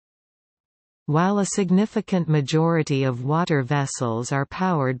while a significant majority of water vessels are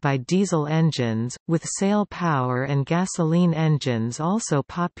powered by diesel engines, with sail power and gasoline engines also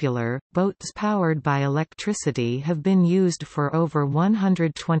popular, boats powered by electricity have been used for over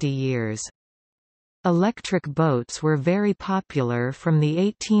 120 years. Electric boats were very popular from the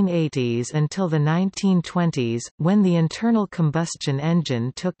 1880s until the 1920s, when the internal combustion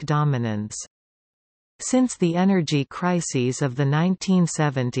engine took dominance. Since the energy crises of the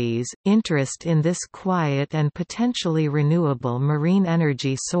 1970s, interest in this quiet and potentially renewable marine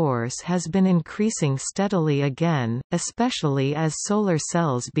energy source has been increasing steadily again, especially as solar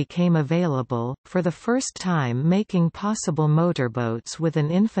cells became available, for the first time making possible motorboats with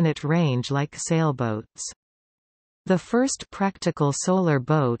an infinite range like sailboats. The first practical solar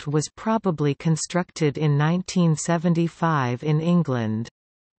boat was probably constructed in 1975 in England.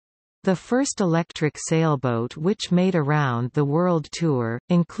 The first electric sailboat which made a round-the-world tour,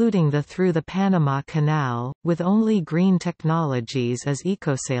 including the through the Panama Canal, with only green technologies is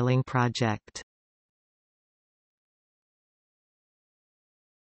EcoSailing project.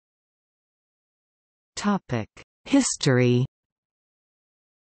 History.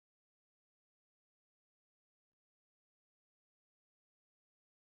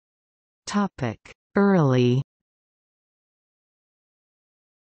 Early.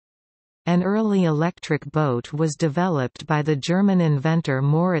 An early electric boat was developed by the German inventor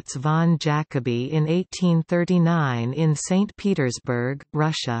Moritz von Jacobi in 1839 in St. Petersburg,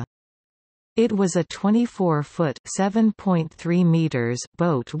 Russia. It was a 24-foot (7.3 meters)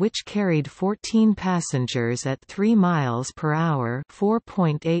 boat which carried 14 passengers at 3 miles per hour,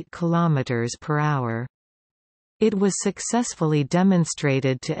 4.8 kilometers per hour. It was successfully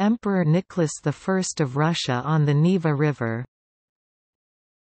demonstrated to Emperor Nicholas I of Russia on the Neva River.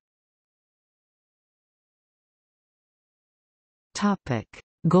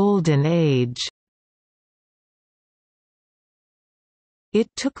 Golden Age. It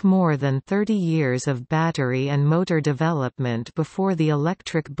took more than 30 years of battery and motor development before the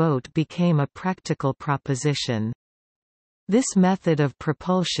electric boat became a practical proposition. This method of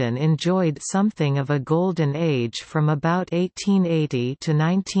propulsion enjoyed something of a golden age from about 1880 to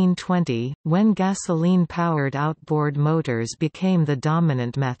 1920, when gasoline-powered outboard motors became the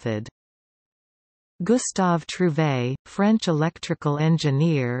dominant method. Gustave Trouvé, French electrical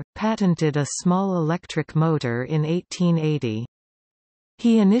engineer, patented a small electric motor in 1880.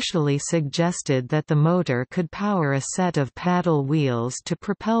 He initially suggested that the motor could power a set of paddle wheels to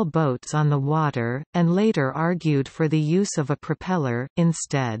propel boats on the water, and later argued for the use of a propeller,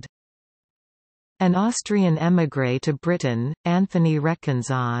 instead. An Austrian émigré to Britain, Anthony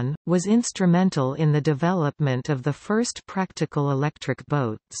Requesens, was instrumental in the development of the first practical electric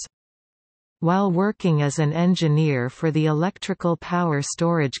boats. While working as an engineer for the Electrical Power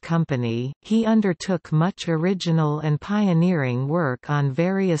Storage Company, he undertook much original and pioneering work on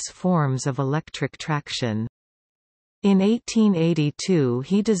various forms of electric traction. In 1882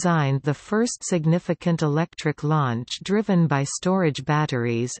 he designed the first significant electric launch driven by storage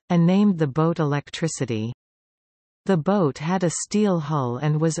batteries, and named the boat Electricity. The boat had a steel hull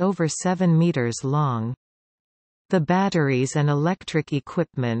and was over 7 meters long. The batteries and electric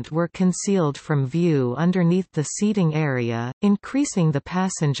equipment were concealed from view underneath the seating area, increasing the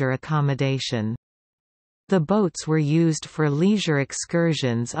passenger accommodation. The boats were used for leisure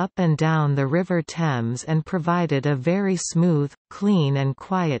excursions up and down the River Thames and provided a very smooth, clean and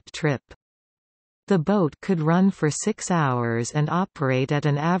quiet trip. The boat could run for 6 hours and operate at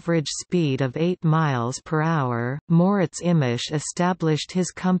an average speed of 8 miles per hour. Moritz Imisch established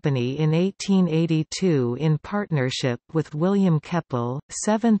his company in 1882 in partnership with William Keppel,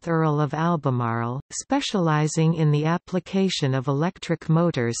 7th Earl of Albemarle, specializing in the application of electric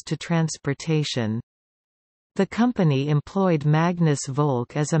motors to transportation. The company employed Magnus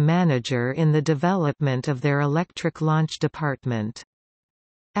Volk as a manager in the development of their electric launch department.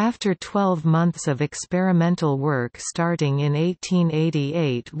 After 12 months of experimental work starting in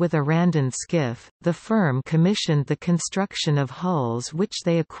 1888 with a Randon skiff, the firm commissioned the construction of hulls which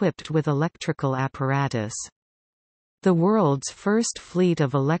they equipped with electrical apparatus. The world's first fleet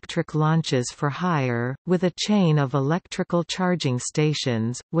of electric launches for hire, with a chain of electrical charging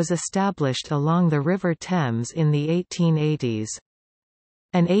stations, was established along the River Thames in the 1880s.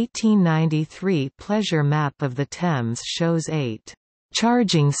 An 1893 pleasure map of the Thames shows 8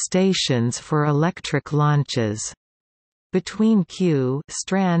 charging stations for electric launches between Kew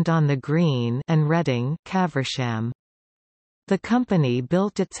Strand on the Green and Reading Caversham. The company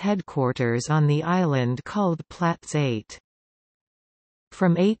built its headquarters on the island called Platts 8.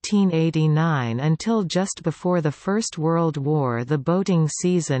 From 1889 until just before the First World War, the boating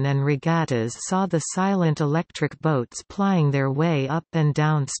season and regattas saw the silent electric boats plying their way up and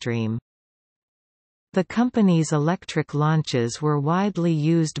downstream. The company's electric launches were widely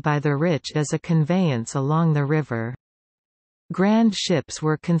used by the rich as a conveyance along the river. Grand ships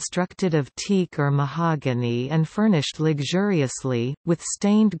were constructed of teak or mahogany and furnished luxuriously, with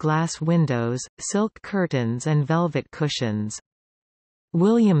stained glass windows, silk curtains and velvet cushions.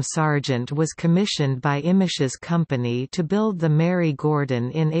 William Sargent was commissioned by Imish's company to build the Mary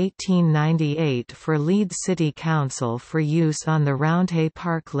Gordon in 1898 for Leeds City Council for use on the Roundhay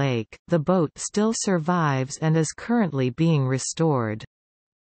Park Lake. The boat still survives and is currently being restored.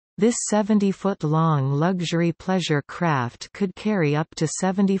 This 70-foot-long luxury pleasure craft could carry up to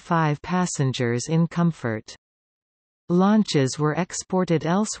 75 passengers in comfort. Launches were exported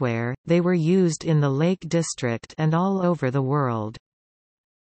elsewhere, they were used in the Lake District and all over the world.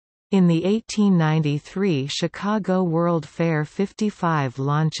 In the 1893 Chicago World Fair, 55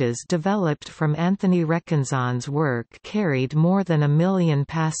 launches developed from Anthony Requeson's work carried more than 1 million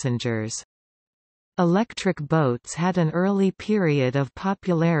passengers. Electric boats had an early period of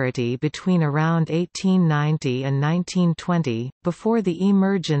popularity between around 1890 and 1920, before the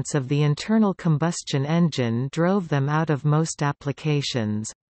emergence of the internal combustion engine drove them out of most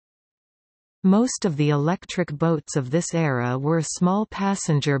applications. Most of the electric boats of this era were small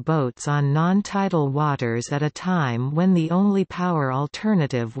passenger boats on non-tidal waters at a time when the only power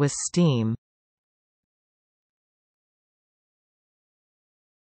alternative was steam.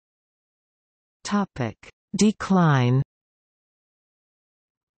 Decline.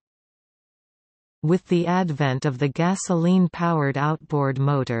 With the advent of the gasoline-powered outboard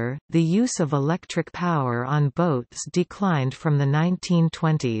motor, the use of electric power on boats declined from the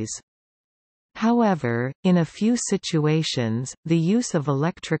 1920s. However, in a few situations, the use of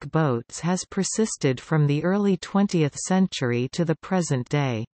electric boats has persisted from the early 20th century to the present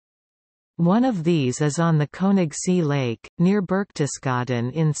day. One of these is on the Königssee Lake, near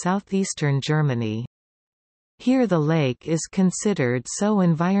Berchtesgaden in southeastern Germany. Here the lake is considered so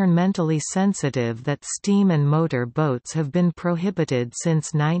environmentally sensitive that steam and motor boats have been prohibited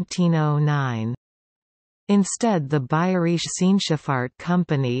since 1909. Instead, the Bayerische Seenschifffahrt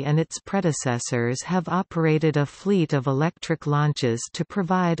Company and its predecessors have operated a fleet of electric launches to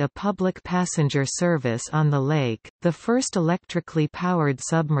provide a public passenger service on the lake. The first electrically powered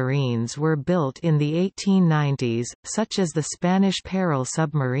submarines were built in the 1890s, such as the Spanish Peril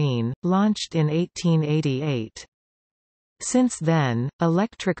submarine, launched in 1888. Since then,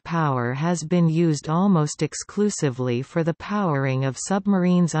 electric power has been used almost exclusively for the powering of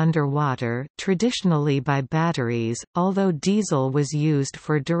submarines underwater, traditionally by batteries, although diesel was used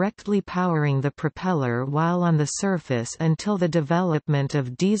for directly powering the propeller while on the surface until the development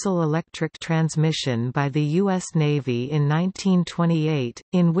of diesel-electric transmission by the U.S. Navy in 1928,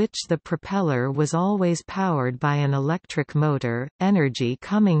 in which the propeller was always powered by an electric motor, energy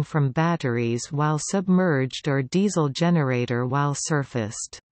coming from batteries while submerged or diesel generator while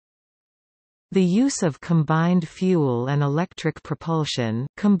surfaced. The use of combined fuel and electric propulsion,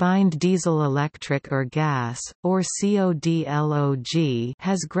 combined diesel-electric or gas, or CODLOG,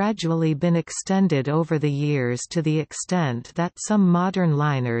 has gradually been extended over the years to the extent that some modern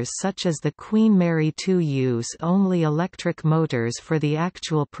liners such as the Queen Mary II use only electric motors for the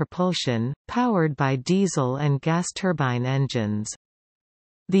actual propulsion, powered by diesel and gas turbine engines.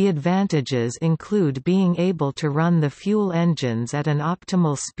 The advantages include being able to run the fuel engines at an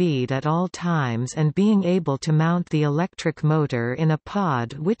optimal speed at all times and being able to mount the electric motor in a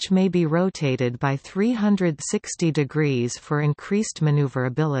pod which may be rotated by 360 degrees for increased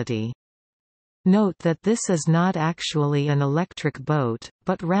maneuverability. Note that this is not actually an electric boat,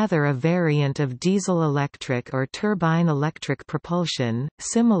 but rather a variant of diesel-electric or turbine-electric propulsion,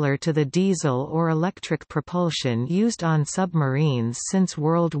 similar to the diesel or electric propulsion used on submarines since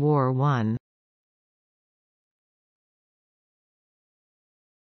World War I.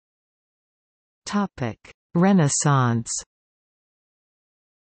 Renaissance.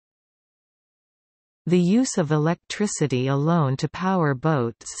 The use of electricity alone to power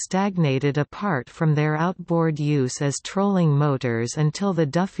boats stagnated apart from their outboard use as trolling motors until the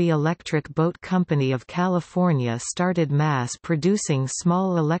Duffy Electric Boat Company of California started mass-producing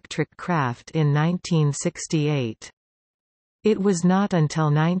small electric craft in 1968. It was not until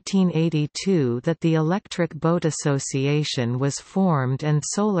 1982 that the Electric Boat Association was formed and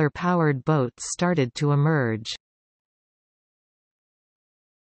solar-powered boats started to emerge.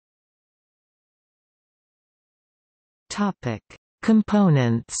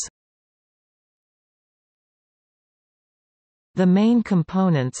 Components. The main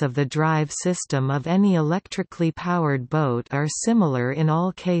components of the drive system of any electrically powered boat are similar in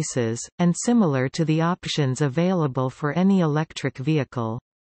all cases, and similar to the options available for any electric vehicle.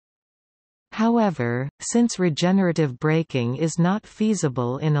 However, since regenerative braking is not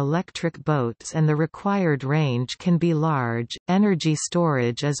feasible in electric boats and the required range can be large, energy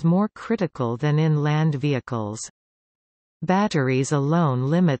storage is more critical than in land vehicles. Batteries alone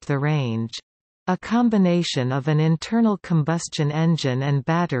limit the range. A combination of an internal combustion engine and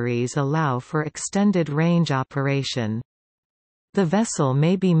batteries allow for extended range operation. The vessel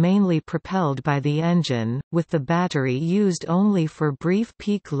may be mainly propelled by the engine, with the battery used only for brief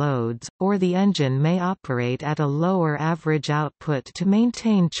peak loads, or the engine may operate at a lower average output to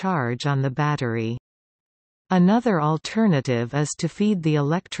maintain charge on the battery. Another alternative is to feed the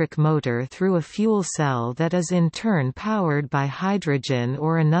electric motor through a fuel cell that is in turn powered by hydrogen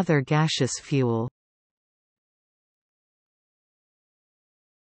or another gaseous fuel.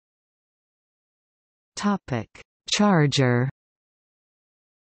 Charger.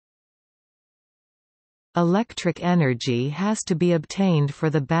 Electric energy has to be obtained for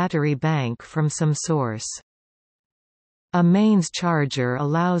the battery bank from some source. A mains charger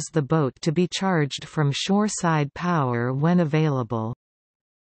allows the boat to be charged from shoreside power when available.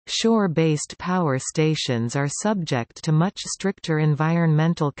 Shore-based power stations are subject to much stricter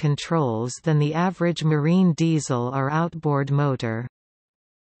environmental controls than the average marine diesel or outboard motor.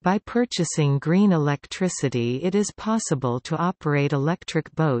 By purchasing green electricity, it is possible to operate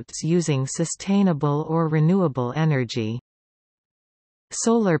electric boats using sustainable or renewable energy.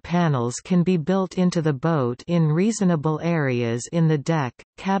 Solar panels can be built into the boat in reasonable areas in the deck,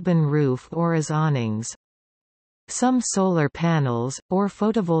 cabin roof or as awnings. Some solar panels, or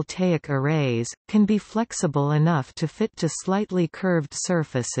photovoltaic arrays, can be flexible enough to fit to slightly curved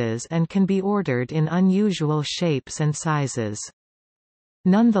surfaces and can be ordered in unusual shapes and sizes.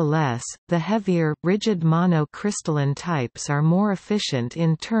 Nonetheless, the heavier, rigid monocrystalline types are more efficient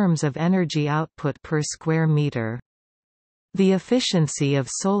in terms of energy output per square meter. The efficiency of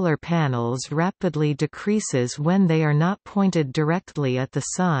solar panels rapidly decreases when they are not pointed directly at the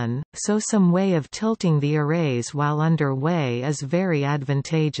sun, so some way of tilting the arrays while underway is very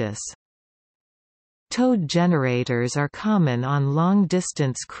advantageous. Towed generators are common on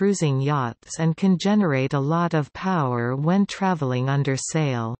long-distance cruising yachts and can generate a lot of power when traveling under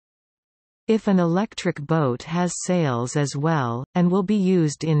sail. If an electric boat has sails as well, and will be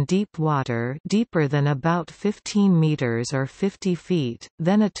used in deep water deeper than about 15 meters or 50 feet,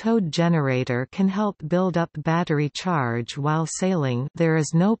 then a towed generator can help build up battery charge while sailing. There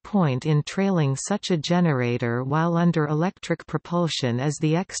is no point in trailing such a generator while under electric propulsion, as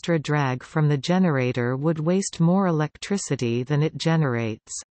the extra drag from the generator would waste more electricity than it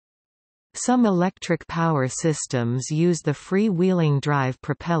generates. Some electric power systems use the free-wheeling drive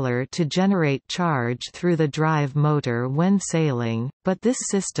propeller to generate charge through the drive motor when sailing, but this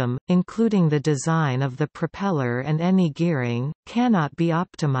system, including the design of the propeller and any gearing, cannot be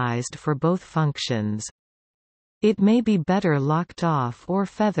optimized for both functions. It may be better locked off or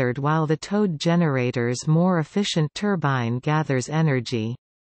feathered while the towed generator's more efficient turbine gathers energy.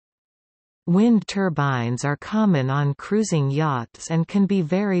 Wind turbines are common on cruising yachts and can be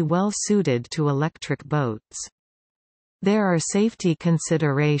very well suited to electric boats. There are safety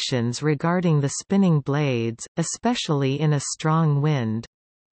considerations regarding the spinning blades, especially in a strong wind.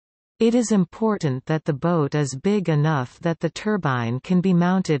 It is important that the boat is big enough that the turbine can be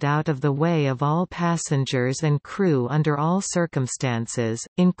mounted out of the way of all passengers and crew under all circumstances,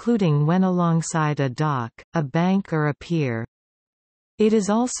 including when alongside a dock, a bank or a pier. It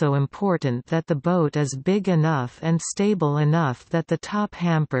is also important that the boat is big enough and stable enough that the top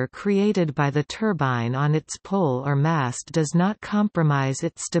hamper created by the turbine on its pole or mast does not compromise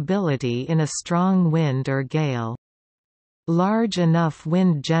its stability in a strong wind or gale. Large enough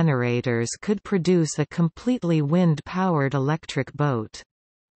wind generators could produce a completely wind-powered electric boat.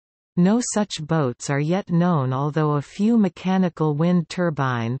 No such boats are yet known, although a few mechanical wind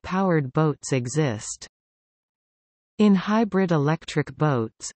turbine-powered boats exist. In hybrid electric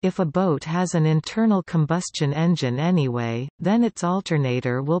boats, if a boat has an internal combustion engine anyway, then its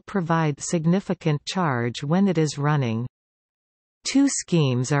alternator will provide significant charge when it is running. Two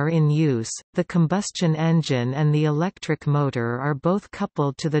schemes are in use: the combustion engine and the electric motor are both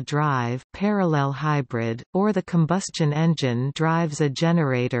coupled to the drive, parallel hybrid, or the combustion engine drives a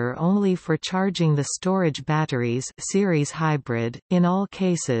generator only for charging the storage batteries, series hybrid. In all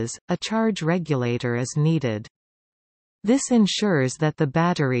cases, a charge regulator is needed. This ensures that the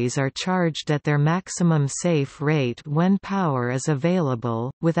batteries are charged at their maximum safe rate when power is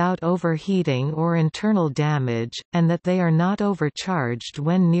available, without overheating or internal damage, and that they are not overcharged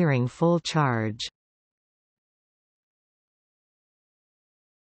when nearing full charge.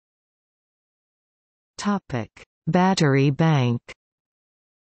 Battery bank.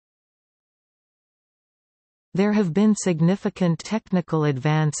 There have been significant technical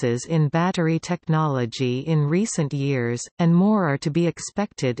advances in battery technology in recent years, and more are to be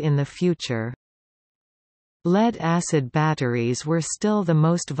expected in the future. Lead-acid batteries were still the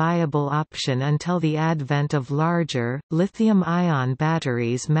most viable option until the advent of larger, lithium-ion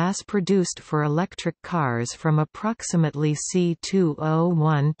batteries mass-produced for electric cars from approximately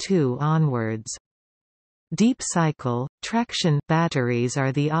C2012 onwards. Deep-cycle, traction batteries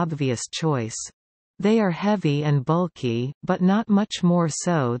are the obvious choice. They are heavy and bulky, but not much more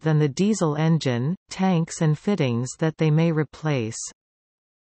so than the diesel engine, tanks and fittings that they may replace.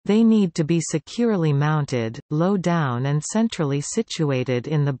 They need to be securely mounted, low down and centrally situated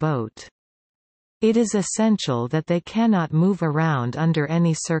in the boat. It is essential that they cannot move around under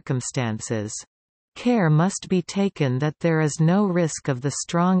any circumstances. Care must be taken that there is no risk of the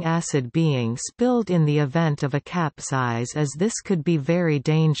strong acid being spilled in the event of a capsize, as this could be very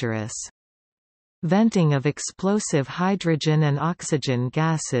dangerous. Venting of explosive hydrogen and oxygen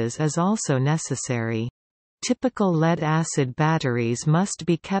gases is also necessary. Typical lead-acid batteries must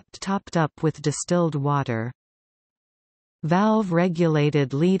be kept topped up with distilled water.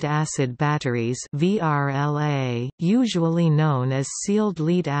 Valve-regulated lead-acid batteries (VRLA), usually known as sealed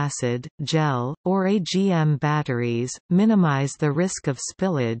lead-acid, gel, or AGM batteries, minimize the risk of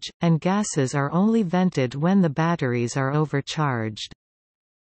spillage, and gases are only vented when the batteries are overcharged.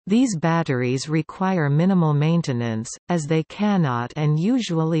 These batteries require minimal maintenance, as they cannot and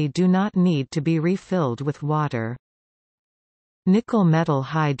usually do not need to be refilled with water. Nickel metal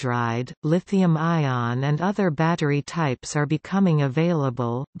hydride, lithium-ion and other battery types are becoming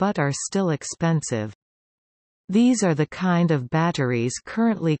available, but are still expensive. These are the kind of batteries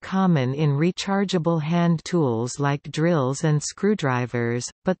currently common in rechargeable hand tools like drills and screwdrivers,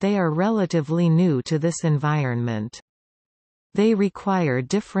 but they are relatively new to this environment. They require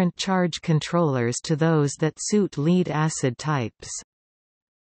different charge controllers to those that suit lead-acid types.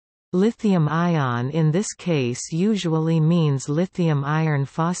 Lithium-ion in this case usually means lithium iron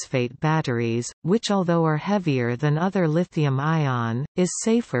phosphate batteries, which although are heavier than other lithium-ion, is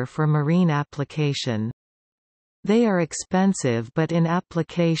safer for marine application. They are expensive, but in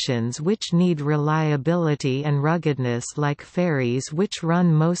applications which need reliability and ruggedness like ferries which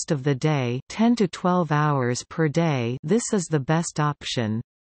run most of the day 10 to 12 hours per day, this is the best option.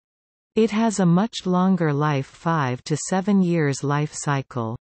 It has a much longer life, 5 to 7 years life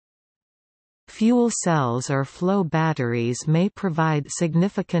cycle. Fuel cells or flow batteries may provide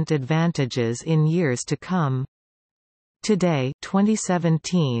significant advantages in years to come. Today,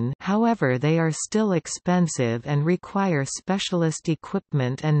 2017, however, they are still expensive and require specialist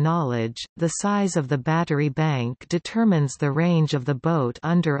equipment and knowledge. The size of the battery bank determines the range of the boat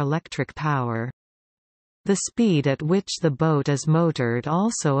under electric power. The speed at which the boat is motored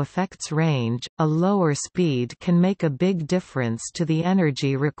also affects range. A lower speed can make a big difference to the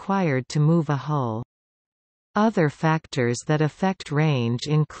energy required to move a hull. Other factors that affect range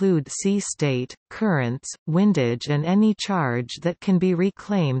include sea state, currents, windage and any charge that can be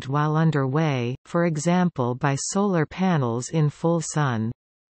reclaimed while underway, for example by solar panels in full sun.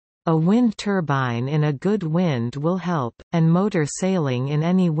 A wind turbine in a good wind will help, and motor sailing in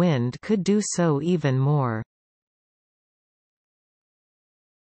any wind could do so even more.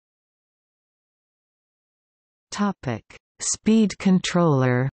 Speed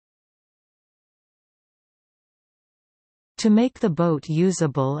controller. To make the boat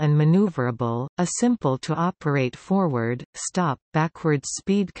usable and maneuverable, a simple-to-operate forward, stop, backwards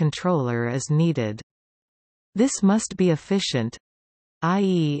speed controller is needed. This must be efficient,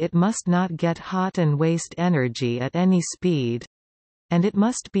 i.e. it must not get hot and waste energy at any speed, and it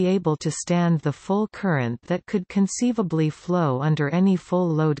must be able to stand the full current that could conceivably flow under any full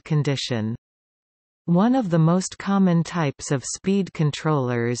load condition. One of the most common types of speed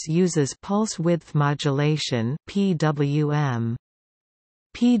controllers uses pulse width modulation (PWM).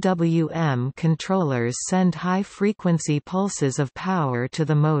 PWM controllers send high-frequency pulses of power to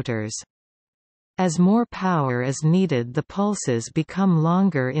the motors. As more power is needed, the pulses become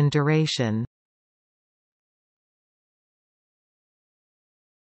longer in duration.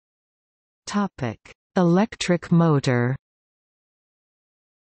 Topic: Electric motor.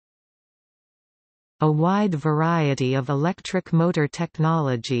 A wide variety of electric motor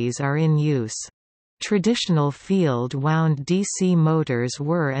technologies are in use. Traditional field-wound DC motors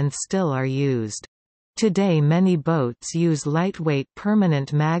were and still are used. Today many boats use lightweight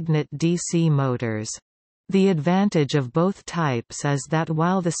permanent magnet DC motors. The advantage of both types is that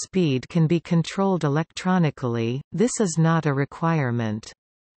while the speed can be controlled electronically, this is not a requirement.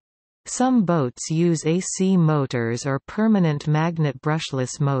 Some boats use AC motors or permanent magnet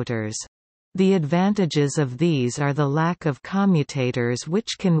brushless motors. The advantages of these are the lack of commutators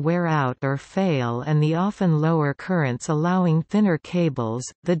which can wear out or fail and the often lower currents allowing thinner cables.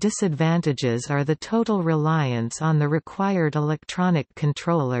 The disadvantages are the total reliance on the required electronic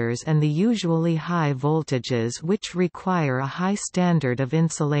controllers and the usually high voltages which require a high standard of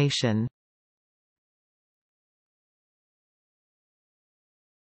insulation.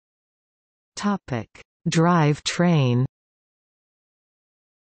 Topic: Drive train.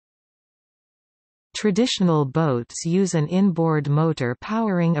 Traditional boats use an inboard motor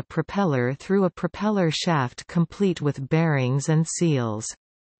powering a propeller through a propeller shaft complete with bearings and seals.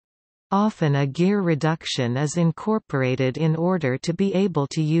 Often a gear reduction is incorporated in order to be able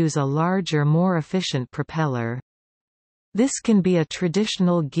to use a larger, more efficient propeller. This can be a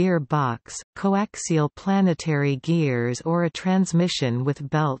traditional gear box, coaxial planetary gears or a transmission with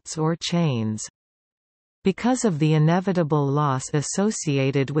belts or chains. Because of the inevitable loss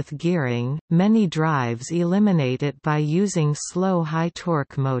associated with gearing, many drives eliminate it by using slow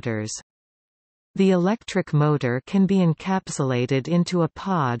high-torque motors. The electric motor can be encapsulated into a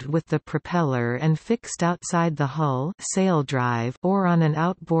pod with the propeller and fixed outside the hull sail drive or on an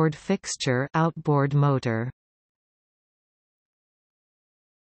outboard fixture outboard motor.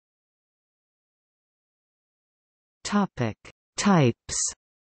 Types.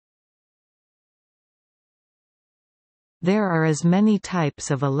 There are as many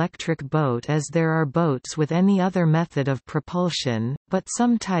types of electric boat as there are boats with any other method of propulsion, but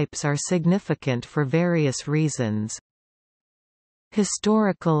some types are significant for various reasons.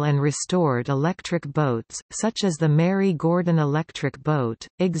 Historical and restored electric boats, such as the Mary Gordon electric boat,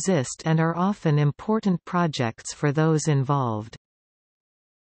 exist and are often important projects for those involved.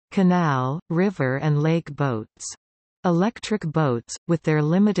 Canal, river and lake boats. Electric boats, with their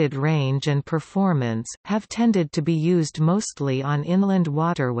limited range and performance, have tended to be used mostly on inland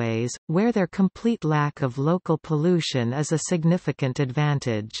waterways, where their complete lack of local pollution is a significant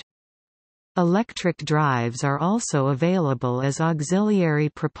advantage. Electric drives are also available as auxiliary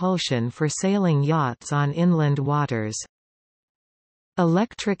propulsion for sailing yachts on inland waters.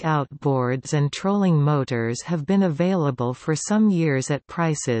 Electric outboards and trolling motors have been available for some years at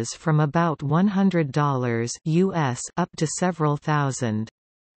prices from about $100 US up to several thousand.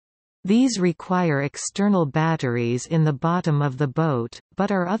 These require external batteries in the bottom of the boat, but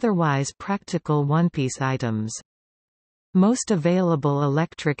are otherwise practical one-piece items. Most available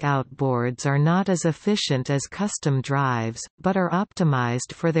electric outboards are not as efficient as custom drives, but are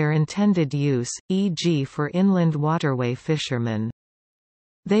optimized for their intended use, e.g. for inland waterway fishermen.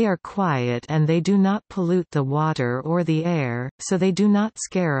 They are quiet and they do not pollute the water or the air, so they do not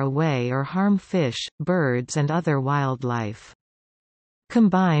scare away or harm fish, birds and other wildlife.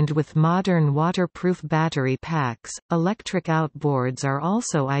 Combined with modern waterproof battery packs, electric outboards are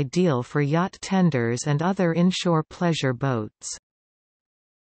also ideal for yacht tenders and other inshore pleasure boats.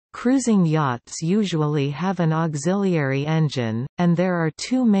 Cruising yachts usually have an auxiliary engine, and there are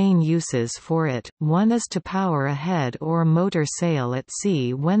two main uses for it. One is to power a head or motor sail at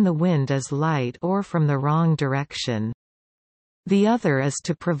sea when the wind is light or from the wrong direction. The other is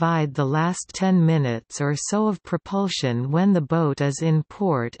to provide the last 10 minutes or so of propulsion when the boat is in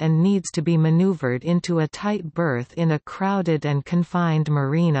port and needs to be maneuvered into a tight berth in a crowded and confined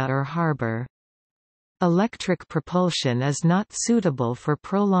marina or harbor. Electric propulsion is not suitable for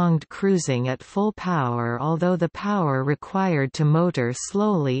prolonged cruising at full power, although the power required to motor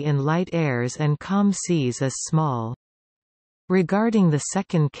slowly in light airs and calm seas is small. Regarding the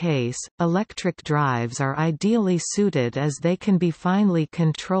second case, electric drives are ideally suited as they can be finely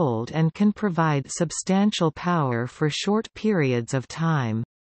controlled and can provide substantial power for short periods of time.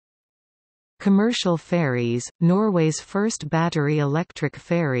 Commercial ferries. Norway's first battery electric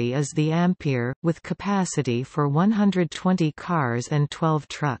ferry is the Ampere, with capacity for 120 cars and 12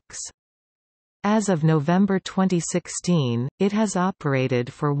 trucks. As of November 2016, it has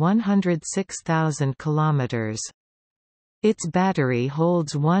operated for 106,000 kilometers. Its battery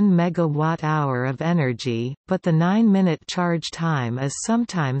holds 1 megawatt-hour of energy, but the 9-minute charge time is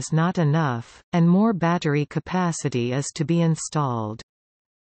sometimes not enough, and more battery capacity is to be installed.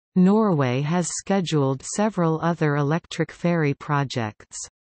 Norway has scheduled several other electric ferry projects.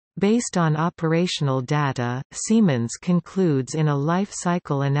 Based on operational data, Siemens concludes in a life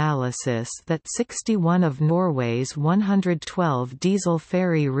cycle analysis that 61 of Norway's 112 diesel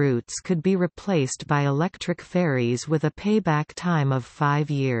ferry routes could be replaced by electric ferries with a payback time of 5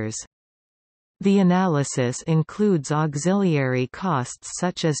 years. The analysis includes auxiliary costs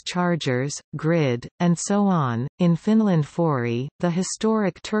such as chargers, grid, and so on. In Finland, Fori, the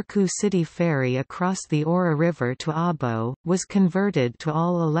historic Turku city ferry across the Ora River to Abo, was converted to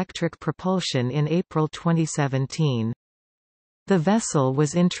all-electric propulsion in April 2017. The vessel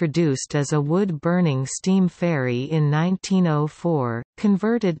was introduced as a wood-burning steam ferry in 1904,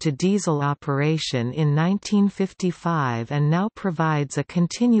 converted to diesel operation in 1955 and now provides a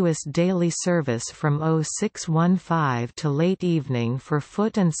continuous daily service from 0615 to late evening for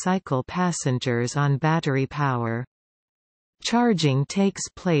foot and cycle passengers on battery power. Charging takes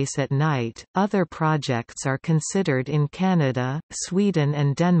place at night. Other projects are considered in Canada, Sweden,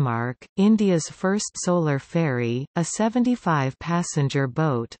 and Denmark. India's first solar ferry, a 75-passenger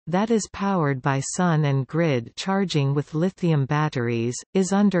boat that is powered by sun and grid charging with lithium batteries,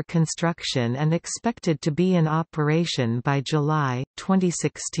 is under construction and expected to be in operation by July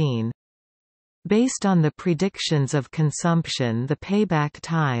 2016. Based on the predictions of consumption, the payback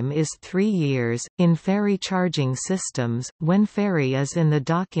time is 3 years. In ferry charging systems, when ferry is in the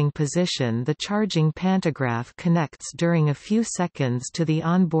docking position, the charging pantograph connects during a few seconds to the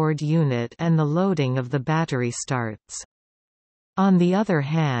onboard unit and the loading of the battery starts. On the other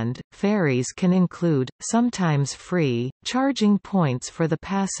hand, ferries can include, sometimes free, charging points for the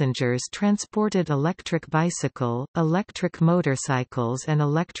passengers transported electric bicycle, electric motorcycles and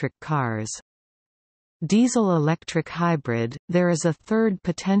electric cars. Diesel-electric hybrid. There is a third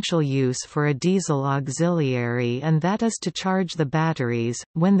potential use for a diesel auxiliary, and that is to charge the batteries,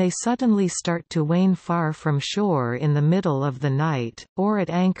 when they suddenly start to wane far from shore in the middle of the night, or at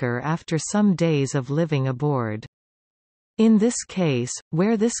anchor after some days of living aboard. In this case,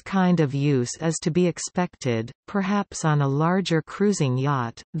 where this kind of use is to be expected, perhaps on a larger cruising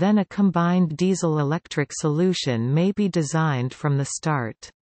yacht, then a combined diesel-electric solution may be designed from the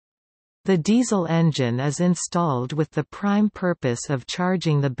start. The diesel engine is installed with the prime purpose of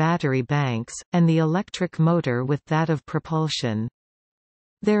charging the battery banks, and the electric motor with that of propulsion.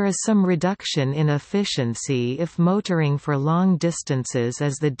 There is some reduction in efficiency if motoring for long distances,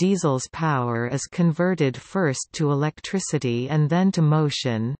 as the diesel's power is converted first to electricity and then to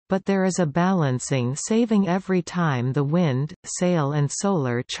motion, but there is a balancing saving every time the wind, sail and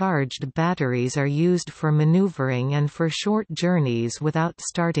solar-charged batteries are used for maneuvering and for short journeys without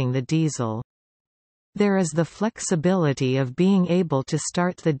starting the diesel. There is the flexibility of being able to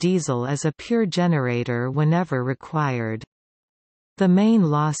start the diesel as a pure generator whenever required. The main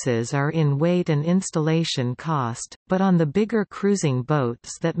losses are in weight and installation cost, but on the bigger cruising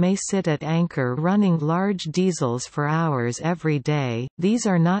boats that may sit at anchor running large diesels for hours every day, these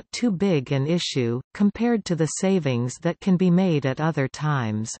are not too big an issue, compared to the savings that can be made at other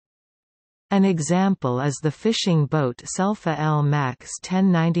times. An example is the fishing boat Selfa L Max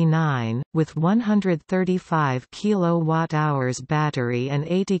 1099, with 135 kWh battery and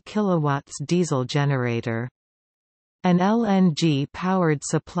 80 kW diesel generator. An LNG-powered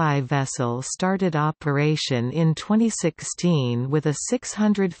supply vessel started operation in 2016 with a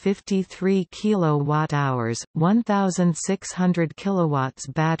 653 kWh, 1,600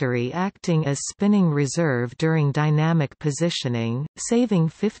 kW battery acting as spinning reserve during dynamic positioning, saving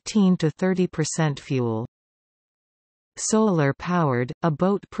 15 to 30% fuel. Solar-powered, a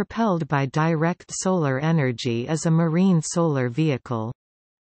boat propelled by direct solar energy is a marine solar vehicle.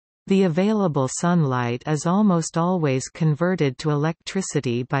 The available sunlight is almost always converted to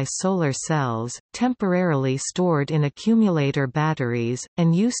electricity by solar cells, temporarily stored in accumulator batteries,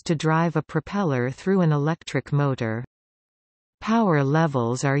 and used to drive a propeller through an electric motor. Power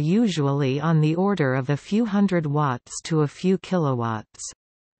levels are usually on the order of a few hundred watts to a few kilowatts.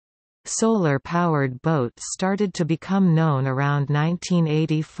 Solar-powered boats started to become known around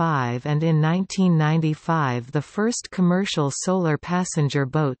 1985, and in 1995 the first commercial solar passenger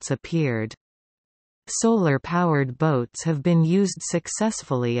boats appeared. Solar-powered boats have been used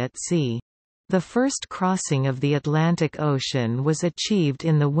successfully at sea. The first crossing of the Atlantic Ocean was achieved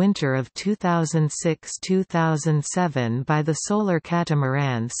in the winter of 2006–2007 by the solar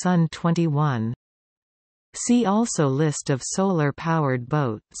catamaran Sun 21. See also List of solar-powered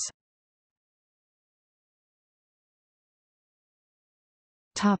boats.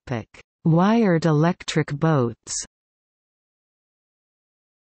 Wired electric boats.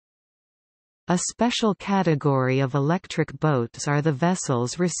 A special category of electric boats are the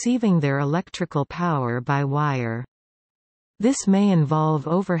vessels receiving their electrical power by wire. This may involve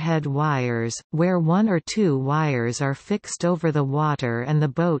overhead wires, where one or two wires are fixed over the water and the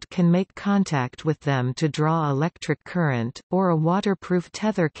boat can make contact with them to draw electric current, or a waterproof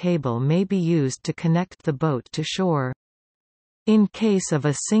tether cable may be used to connect the boat to shore. In case of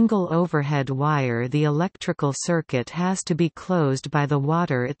a single overhead wire, the electrical circuit has to be closed by the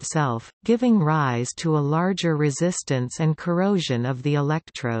water itself, giving rise to a larger resistance and corrosion of the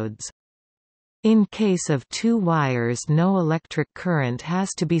electrodes. In case of two wires, no electric current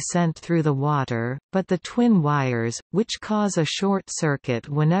has to be sent through the water, but the twin wires, which cause a short circuit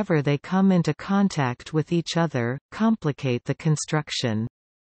whenever they come into contact with each other, complicate the construction.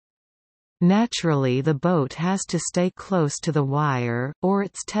 Naturally, the boat has to stay close to the wire, or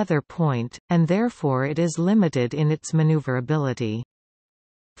its tether point, and therefore it is limited in its maneuverability.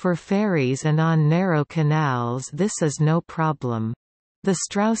 For ferries and on narrow canals this is no problem. The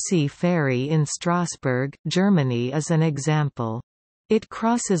Straussee ferry in Strasbourg, Germany is an example. It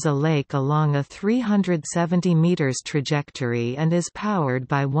crosses a lake along a 370 meters trajectory and is powered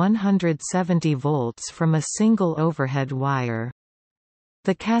by 170 volts from a single overhead wire.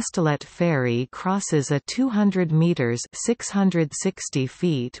 The Castellet ferry crosses a 200 meters (660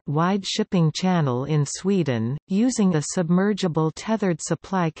 feet) wide shipping channel in Sweden, using a submergible tethered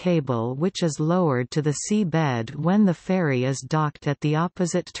supply cable which is lowered to the sea bed when the ferry is docked at the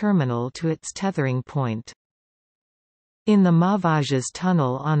opposite terminal to its tethering point. In the Mauvages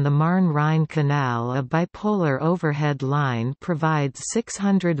tunnel on the Marne-Rhine Canal, a bipolar overhead line provides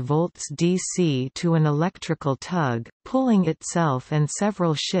 600 volts DC to an electrical tug, pulling itself and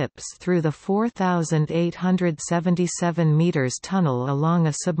several ships through the 4,877 meters tunnel along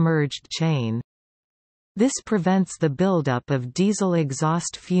a submerged chain. This prevents the buildup of diesel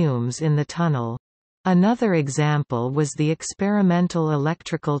exhaust fumes in the tunnel. Another example was the experimental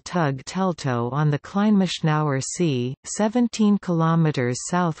electrical tug Teltow on the Kleinmaschnauer See, 17 km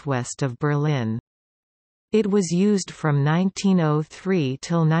southwest of Berlin. It was used from 1903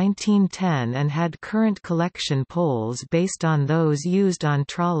 till 1910 and had current collection poles based on those used on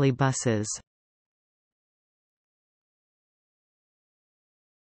trolleybuses.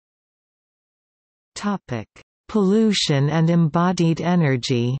 Pollution and embodied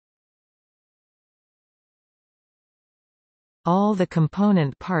energy. All the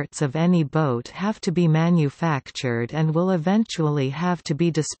component parts of any boat have to be manufactured and will eventually have to be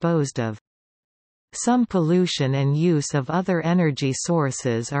disposed of. Some pollution and use of other energy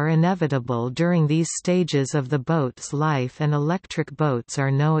sources are inevitable during these stages of the boat's life, and electric boats are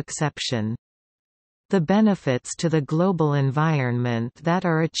no exception. The benefits to the global environment that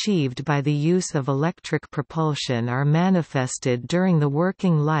are achieved by the use of electric propulsion are manifested during the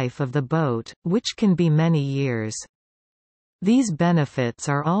working life of the boat, which can be many years. These benefits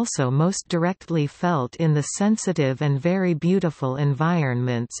are also most directly felt in the sensitive and very beautiful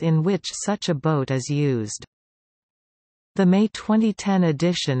environments in which such a boat is used. The May 2010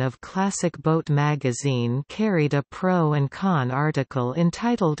 edition of Classic Boat magazine carried a pro and con article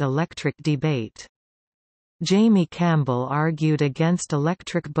entitled Electric Debate. Jamie Campbell argued against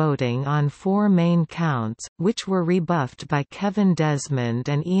electric boating on 4 main counts, which were rebuffed by Kevin Desmond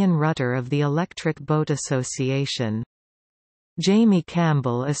and Ian Rutter of the Electric Boat Association. Jamie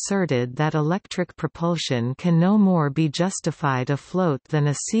Campbell asserted that electric propulsion can no more be justified afloat than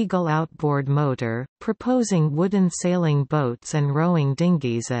a seagull outboard motor, proposing wooden sailing boats and rowing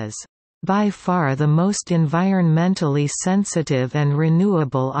dinghies as by far the most environmentally sensitive and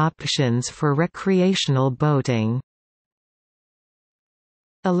renewable options for recreational boating.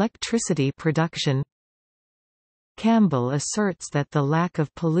 Electricity production. Campbell asserts that the lack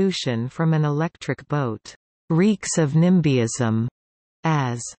of pollution from an electric boat reeks of NIMBYism,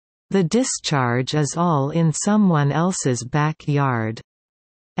 as the discharge is all in someone else's backyard,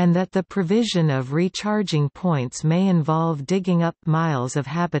 and that the provision of recharging points may involve digging up miles of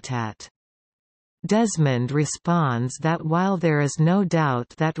habitat. Desmond responds that while there is no doubt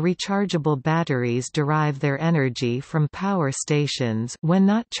that rechargeable batteries derive their energy from power stations when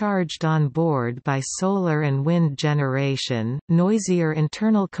not charged on board by solar and wind generation, noisier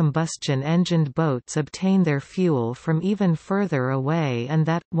internal combustion engined boats obtain their fuel from even further away, and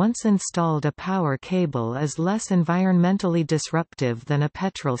that, once installed, a power cable is less environmentally disruptive than a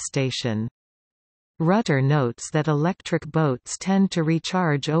petrol station. Rutter notes that electric boats tend to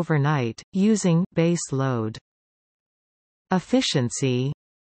recharge overnight, using base load. Efficiency.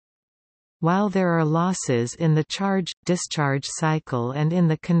 While there are losses in the charge-discharge cycle and in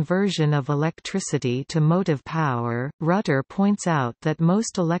the conversion of electricity to motive power, Rutter points out that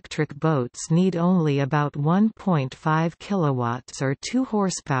most electric boats need only about 1.5 kilowatts or 2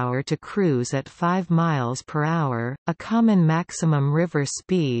 horsepower to cruise at 5 miles per hour, a common maximum river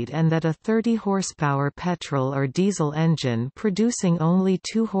speed, and that a 30 horsepower petrol or diesel engine producing only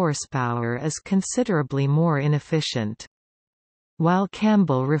 2 horsepower is considerably more inefficient. While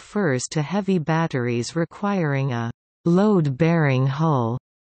Campbell refers to heavy batteries requiring a load-bearing hull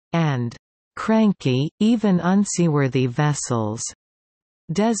and cranky, even unseaworthy vessels,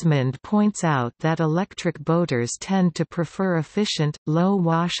 Desmond points out that electric boaters tend to prefer efficient,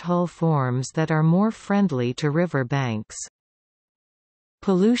 low-wash hull forms that are more friendly to river banks.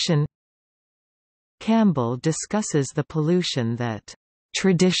 Pollution. Campbell discusses the pollution that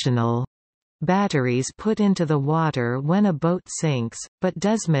traditional batteries put into the water when a boat sinks, but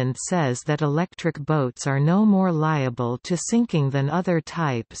Desmond says that electric boats are no more liable to sinking than other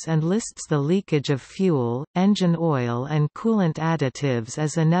types and lists the leakage of fuel, engine oil and coolant additives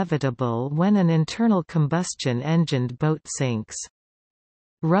as inevitable when an internal combustion-engined boat sinks.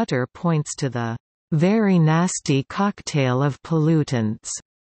 Rutter points to the very nasty cocktail of pollutants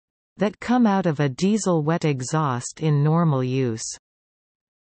that come out of a diesel wet exhaust in normal use.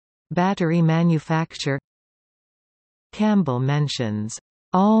 Battery manufacture. Campbell mentions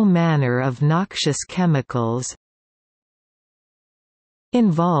all manner of noxious chemicals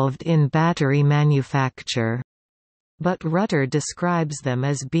involved in battery manufacture, but Rutter describes them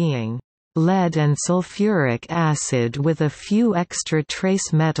as being lead and sulfuric acid with a few extra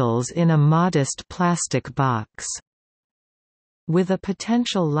trace metals in a modest plastic box, with a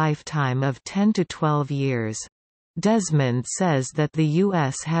potential lifetime of 10 to 12 years. Desmond says that the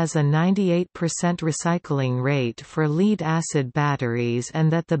U.S. has a 98% recycling rate for lead-acid batteries and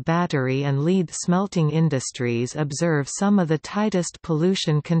that the battery and lead smelting industries observe some of the tightest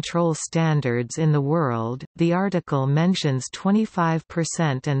pollution control standards in the world. The article mentions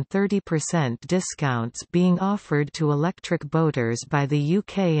 25% and 30% discounts being offered to electric boaters by the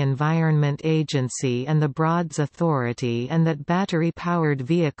UK Environment Agency and the Broads Authority, and that battery-powered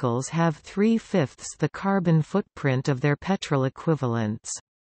vehicles have 3/5 the carbon footprint of their petrol equivalents.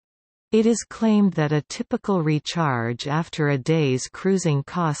 It is claimed that a typical recharge after a day's cruising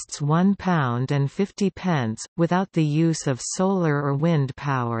costs £1.50, without the use of solar or wind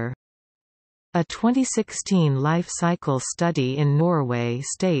power. A 2016 life cycle study in Norway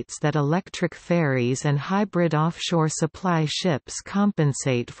states that electric ferries and hybrid offshore supply ships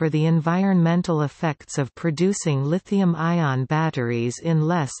compensate for the environmental effects of producing lithium-ion batteries in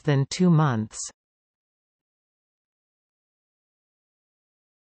less than 2 months.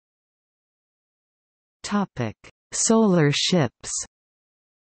 Solar ships.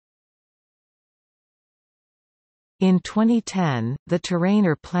 In 2010, the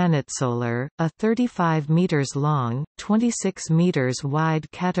Terrainer PlanetSolar, a 35 meters long, 26 meters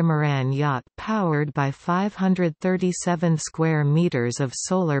wide catamaran yacht powered by 537 square meters of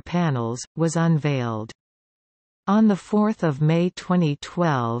solar panels, was unveiled. On 4 May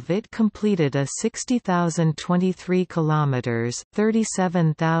 2012 it completed a 60,023 kilometers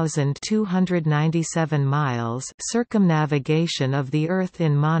 (37,297 miles) circumnavigation of the Earth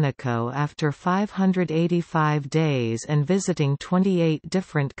in Monaco after 585 days and visiting 28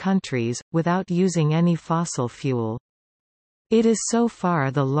 different countries, without using any fossil fuel. It is so far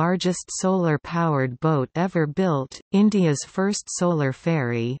the largest solar-powered boat ever built. India's first solar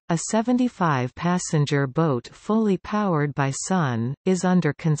ferry, a 75-passenger boat fully powered by sun, is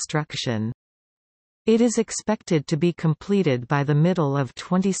under construction. It is expected to be completed by the middle of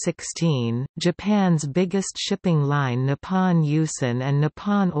 2016. Japan's biggest shipping line Nippon Yusen and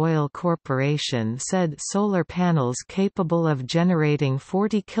Nippon Oil Corporation said solar panels capable of generating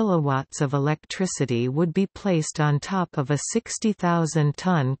 40 kilowatts of electricity would be placed on top of a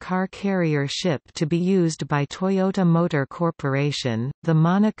 60,000-ton car carrier ship to be used by Toyota Motor Corporation. The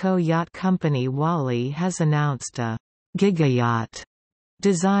Monaco yacht company Wally has announced a gigayacht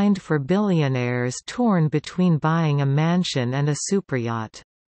designed for billionaires torn between buying a mansion and a superyacht.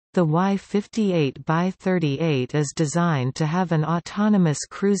 The Y58x38 is designed to have an autonomous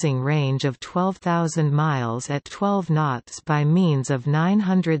cruising range of 12,000 miles at 12 knots by means of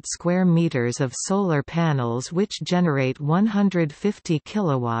 900 square meters of solar panels which generate 150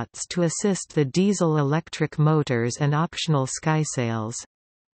 kilowatts to assist the diesel-electric motors and optional skysails.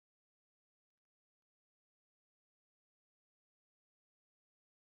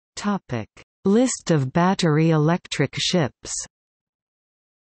 List of battery electric ships.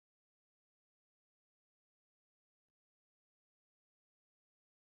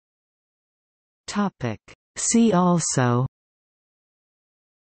 See also: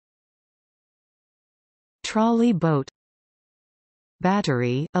 trolley boat,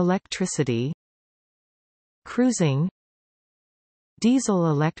 battery electricity, cruising,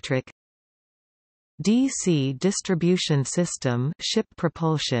 diesel-electric, DC distribution system ship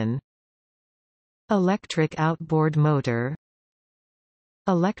propulsion, electric outboard motor,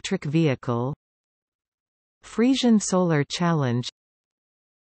 electric vehicle, Frisian Solar Challenge,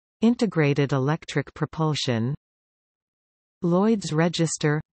 integrated electric propulsion, Lloyd's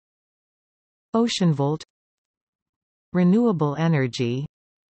Register, Oceanvolt, renewable energy,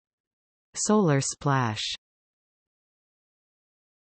 solar splash.